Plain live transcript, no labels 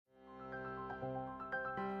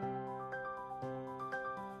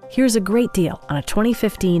Here's a great deal on a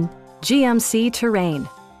 2015 GMC Terrain.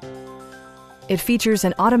 It features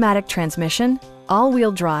an automatic transmission,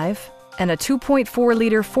 all-wheel drive, and a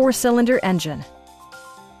 2.4-liter four-cylinder engine.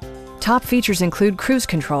 Top features include cruise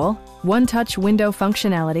control, one-touch window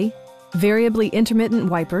functionality, variably intermittent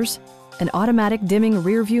wipers, an automatic dimming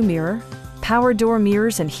rear-view mirror, power door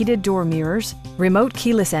mirrors and heated door mirrors, remote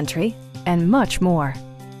keyless entry, and much more.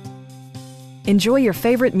 Enjoy your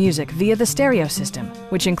favorite music via the stereo system,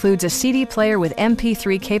 which includes a CD player with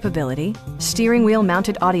MP3 capability, steering wheel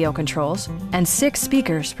mounted audio controls, and 6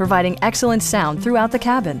 speakers providing excellent sound throughout the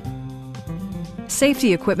cabin.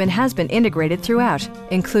 Safety equipment has been integrated throughout,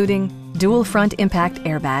 including dual front impact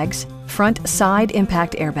airbags, front side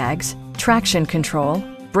impact airbags, traction control,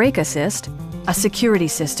 brake assist, a security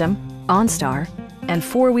system, OnStar, and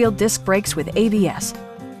 4-wheel disc brakes with ABS.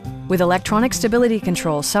 With electronic stability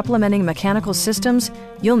control supplementing mechanical systems,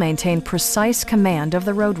 you'll maintain precise command of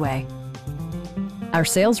the roadway. Our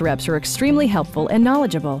sales reps are extremely helpful and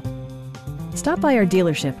knowledgeable. Stop by our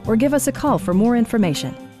dealership or give us a call for more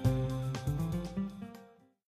information.